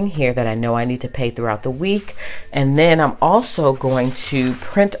everything here that I know I need to pay throughout the week. And then I'm also going to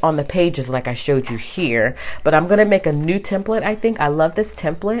print on the pages like I showed you here. But I'm going to make a new template, I think. I love this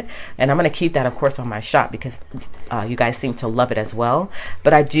template. And I'm going to keep that, of course, on my shop because you guys seem to love it as well.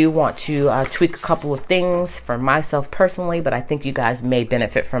 But I do want to tweak a couple of things for myself personally, but I think you guys may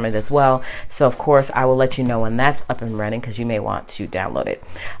benefit from it as well. So, of course, I will let you know know when that's up and running because you may want to download it.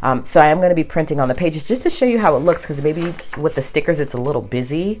 So I am going to be printing on the pages just to show you how it looks, because maybe with the stickers it's a little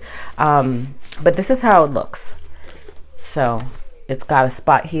busy, but this is how it looks. So it's got a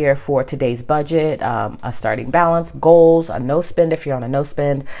spot here for today's budget, a starting balance, goals, a no spend if you're on a no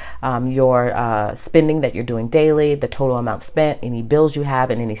spend, your spending that you're doing daily, the total amount spent, any bills you have,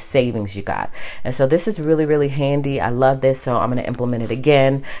 and any savings you got. And so this is really, really handy. I love this, so I'm going to implement it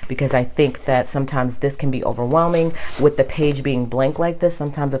again because I think that sometimes this can be overwhelming with the page being blank like this.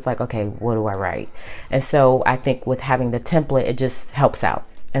 Sometimes it's like, okay, what do I write? And so I think with having the template, it just helps out.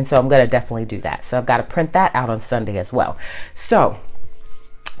 And so I'm going to definitely do that. So I've got to print that out on Sunday as well. So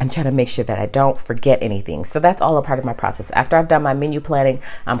I'm trying to make sure that I don't forget anything. So that's all a part of my process. After I've done my menu planning,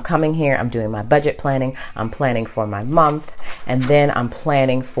 I'm coming here, I'm doing my budget planning, I'm planning for my month, and then I'm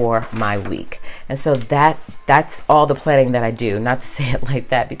planning for my week. And so that's all the planning that I do. Not to say it like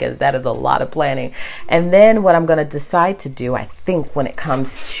that because that is a lot of planning. And then what I'm going to decide to do, I think, when it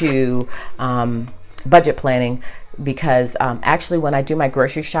comes to budget planning, because actually when I do my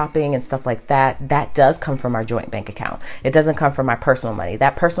grocery shopping and stuff like that, that does come from our joint bank account. It doesn't come from my personal money.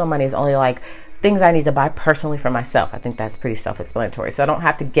 That personal money is only like things I need to buy personally for myself. I think that's pretty self-explanatory. So I don't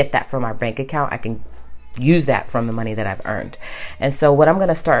have to get that from our bank account. I can use that from the money that I've earned. And so what I'm going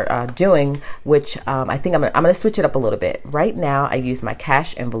to start doing, which I think I'm going to switch it up a little bit. Right now, I use my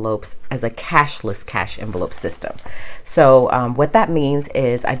cash envelopes as a cashless cash envelope system. So what that means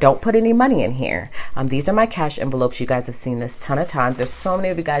is I don't put any money in here. These are my cash envelopes. You guys have seen this a ton of times. There's so many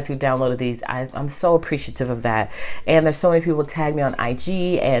of you guys who downloaded these. I'm so appreciative of that. And there's so many people tag me on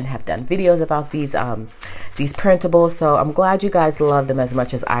IG and have done videos about these printables. So I'm glad you guys love them as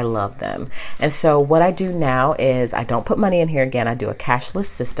much as I love them. And so what I do now is I don't put money in here again. I do a cashless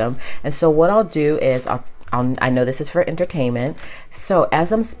system. And so what I'll do is I know this is for entertainment. So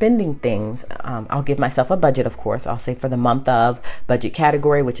as I'm spending things, I'll give myself a budget, of course. I'll say for the month of budget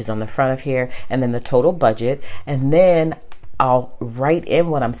category, which is on the front of here, and then the total budget. And then I'll write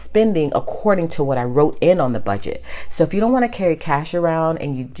in what I'm spending according to what I wrote in on the budget. So if you don't want to carry cash around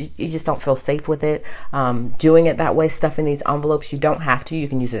and you just don't feel safe with it, doing it that way, stuffing these envelopes, you don't have to. You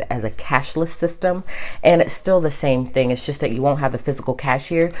can use it as a cashless system, and it's still the same thing. It's just that you won't have the physical cash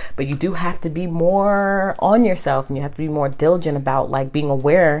here, but you do have to be more on yourself, and you have to be more diligent about like being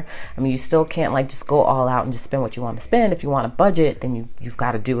aware. I mean, you still can't like just go all out and just spend what you want to spend. If you want a budget, then you've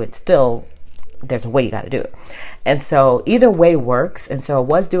got to do it still. There's a way you got to do it. And so either way works. And so I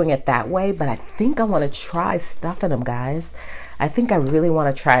was doing it that way, but I think I want to try stuffing them, guys. I think I really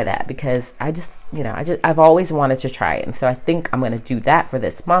want to try that because I've always wanted to try it. And so I think I'm going to do that for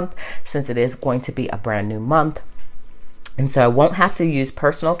this month, since it is going to be a brand new month. And so I won't have to use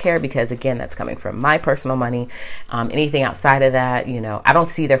personal care because, again, that's coming from my personal money. Anything outside of that, I don't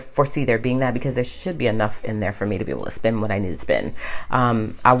foresee there being that, because there should be enough in there for me to be able to spend what I need to spend.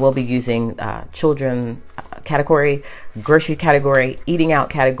 I will be using children category, grocery category, eating out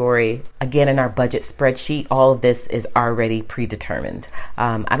category. Again, in our budget spreadsheet, all of this is already predetermined.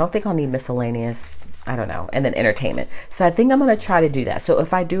 I don't think I'll need miscellaneous. I don't know. And then entertainment. So I think I'm going to try to do that. So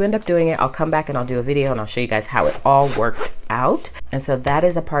if I do end up doing it, I'll come back and I'll do a video and I'll show you guys how it all worked out. And so that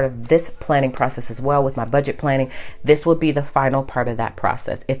is a part of this planning process as well with my budget planning. This will be the final part of that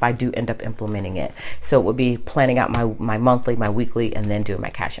process if I do end up implementing it. So it would be planning out my monthly, my weekly, and then doing my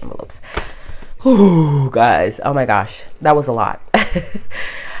cash envelopes. Ooh, guys. Oh my gosh. That was a lot.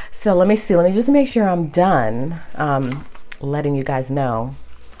 So let me see. Let me just make sure I'm done letting you guys know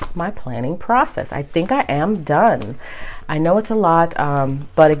my planning process. I think I am done. I know it's a lot,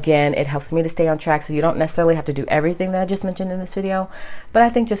 but again, it helps me to stay on track, so you don't necessarily have to do everything that I just mentioned in this video, but I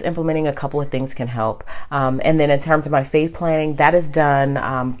think just implementing a couple of things can help. And then in terms of my faith planning, that is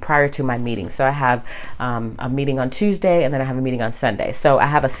done prior to my meeting. So I have a meeting on Tuesday, and then I have a meeting on Sunday. So I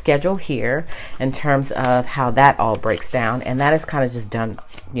have a schedule here in terms of how that all breaks down, and that is kind of just done,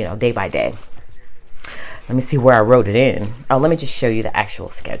 day by day. Let me see where I wrote it in. Oh, let me just show you the actual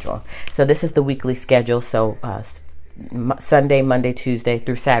schedule. So this is the weekly schedule. So Sunday, Monday, Tuesday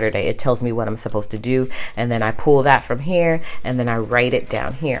through Saturday, it tells me what I'm supposed to do, and then I pull that from here and then I write it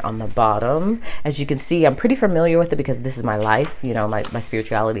down here on the bottom. As you can see, I'm pretty familiar with it because this is my life. My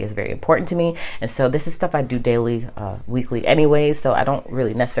spirituality is very important to me, and so this is stuff I do daily, weekly anyways, so I don't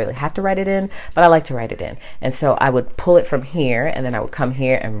really necessarily have to write it in, but I like to write it in. And so I would pull it from here, and then I would come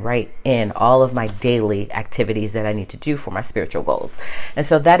here and write in all of my daily activities that I need to do for my spiritual goals. And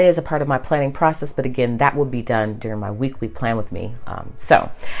so that is a part of my planning process, but again, that will be done during my my weekly plan with me. So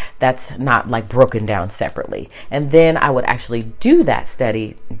that's not like broken down separately. And then I would actually do that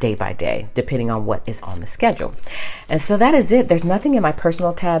study day by day, depending on what is on the schedule. And so that is it. There's nothing in my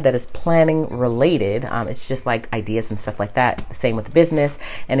personal tab that is planning related. It's just like ideas and stuff like that. Same with business.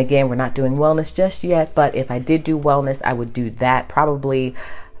 And again, we're not doing wellness just yet, but if I did do wellness, I would do that probably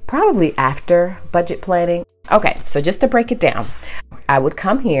after budget planning. Okay, so just to break it down, I would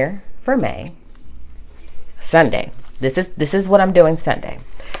come here for May, Sunday. This is what I'm doing Sunday.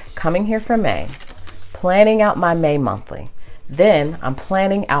 Coming here for May, planning out my May monthly. Then I'm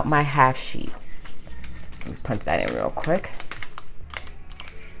planning out my half sheet. Let me punch that in real quick.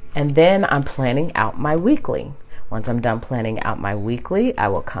 And then I'm planning out my weekly. Once I'm done planning out my weekly, I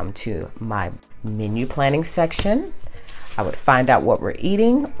will come to my menu planning section. I would find out what we're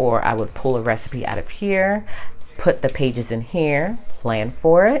eating, or I would pull a recipe out of here, put the pages in here, plan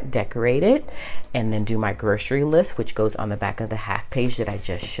for it, decorate it, and then do my grocery list, which goes on the back of the half page that I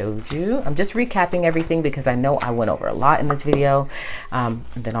just showed you. I'm just recapping everything because I know I went over a lot in this video.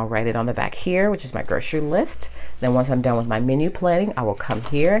 Then I'll write it on the back here, which is my grocery list. Then once I'm done with my menu planning, I will come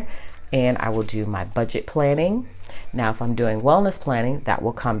here and I will do my budget planning. Now, if I'm doing wellness planning, that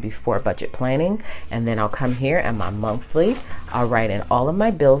will come before budget planning. And then I'll come here and my monthly, I'll write in all of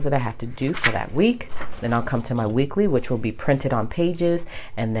my bills that I have to do for that week. Then I'll come to my weekly, which will be printed on pages.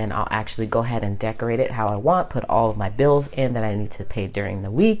 And then I'll actually go ahead and decorate it how I want, put all of my bills in that I need to pay during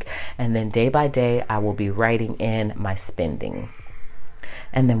the week. And then day by day, I will be writing in my spending.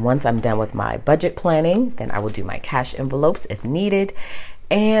 And then once I'm done with my budget planning, then I will do my cash envelopes if needed.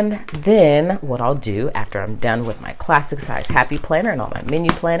 And then what I'll do after I'm done with my classic size happy planner and all my menu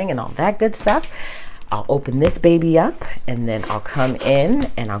planning and all that good stuff, I'll open this baby up and then I'll come in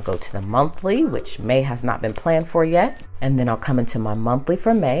and I'll go to the monthly, which May has not been planned for yet. And then I'll come into my monthly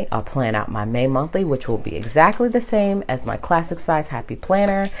for May. I'll plan out my May monthly, which will be exactly the same as my classic size happy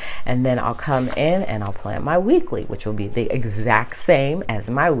planner. And then I'll come in and I'll plan my weekly, which will be the exact same as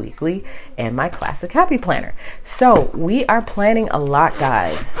my weekly and my classic happy planner. So we are planning a lot,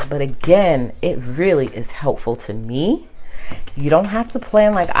 guys. But again, it really is helpful to me. You don't have to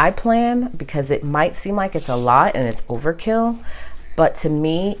plan like I plan because it might seem like it's a lot and it's overkill, but to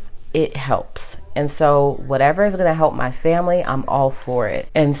me, it helps. And so whatever is going to help my family, I'm all for it.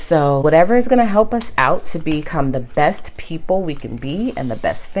 And so whatever is going to help us out to become the best people we can be and the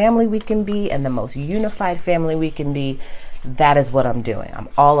best family we can be and the most unified family we can be, that is what I'm doing. I'm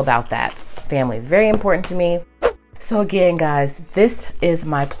all about that. Family is very important to me. So again, guys, this is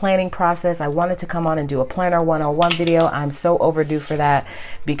my planning process. I wanted to come on and do a Planner 101 video. I'm so overdue for that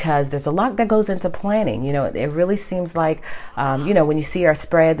because there's a lot that goes into planning. You know, it really seems like, you know, when you see our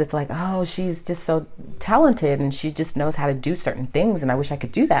spreads, it's like, oh, she's just so talented and she just knows how to do certain things. And I wish I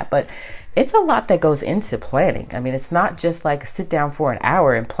could do that. But it's a lot that goes into planning. I mean, it's not just like sit down for an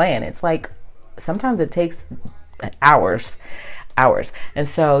hour and plan. It's like sometimes it takes hours. And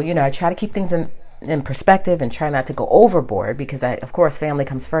so, you know, I try to keep things in perspective and try not to go overboard because of course, family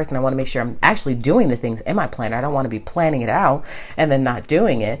comes first and I want to make sure I'm actually doing the things in my planner. I don't want to be planning it out and then not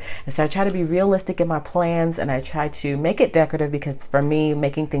doing it. And so I try to be realistic in my plans and I try to make it decorative because for me,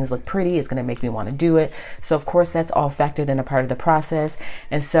 making things look pretty is going to make me want to do it. So of course, that's all factored in a part of the process.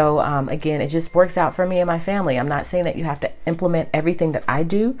 And so again, it just works out for me and my family. I'm not saying that you have to implement everything that I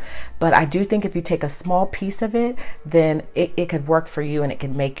do, but I do think if you take a small piece of it, then it could work for you and it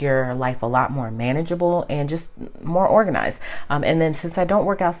can make your life a lot more manageable and just more organized. And then since I don't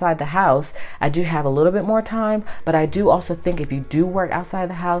work outside the house, I do have a little bit more time, but I do also think if you do work outside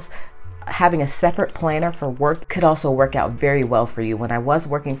the house, having a separate planner for work could also work out very well for you. When I was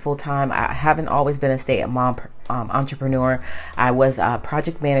working full-time, I haven't always been a stay-at-mom entrepreneur. I was a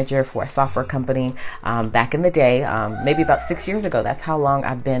project manager for a software company back in the day, maybe about 6 years ago. That's how long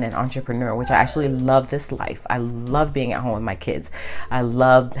I've been an entrepreneur, which I actually love this life. I love being at home with my kids. I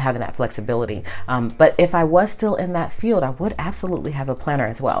love having that flexibility. But if I was still in that field, I would absolutely have a planner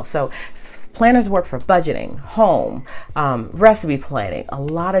as well. So planners work for budgeting, home, recipe planning, a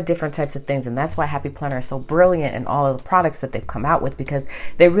lot of different types of things. And that's why Happy Planner is so brilliant in all of the products that they've come out with because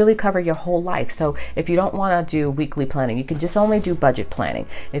they really cover your whole life. So if you don't want to do weekly planning, you can just only do budget planning.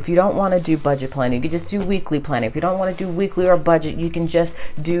 If you don't want to do budget planning, you can just do weekly planning. If you don't want to do weekly or budget, you can just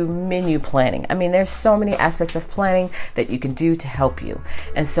do menu planning. I mean, there's so many aspects of planning that you can do to help you.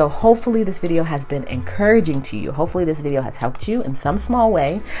 And so hopefully this video has been encouraging to you. Hopefully this video has helped you in some small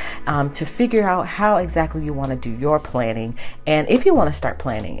way to figure out how exactly you want to do your planning and if you want to start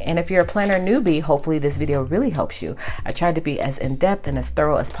planning. And if you're a planner newbie, hopefully this video really helps you. I tried to be as in-depth and as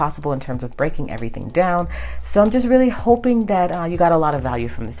thorough as possible in terms of breaking everything down. So I'm just really hoping that you got a lot of value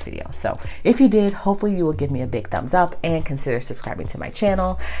from this video. So if you did, hopefully you will give me a big thumbs up and consider subscribing to my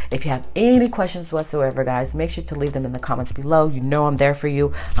channel. If you have any questions whatsoever, guys, make sure to leave them in the comments below. You know I'm there for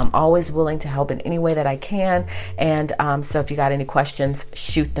you. I'm always willing to help in any way that I can. And so if you got any questions,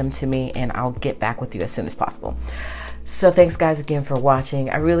 shoot them to me and I'll get back with you as soon as possible. So thanks guys again for watching.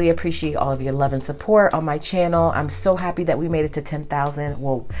 I really appreciate all of your love and support on my channel. I'm so happy that we made it to 10,000.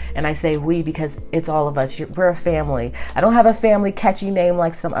 Well, and I say we because it's all of us. We're a family. I don't have a family catchy name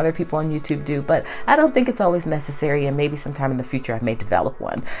like some other people on YouTube do, but I don't think it's always necessary, and maybe sometime in the future I may develop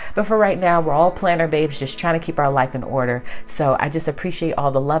one. But for right now, we're all planner babes just trying to keep our life in order. So I just appreciate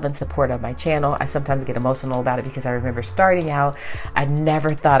all the love and support on my channel. I sometimes get emotional about it because I remember starting out, I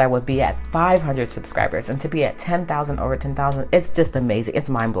never thought I would be at 500 subscribers, and to be at 10,000, over 10,000, it's just amazing. It's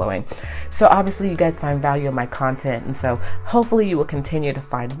mind-blowing. So obviously you guys find value in my content, and so hopefully you will continue to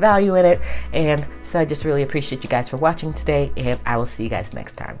find value in it. And so I just really appreciate you guys for watching today, and I will see you guys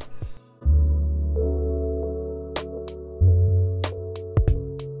next time.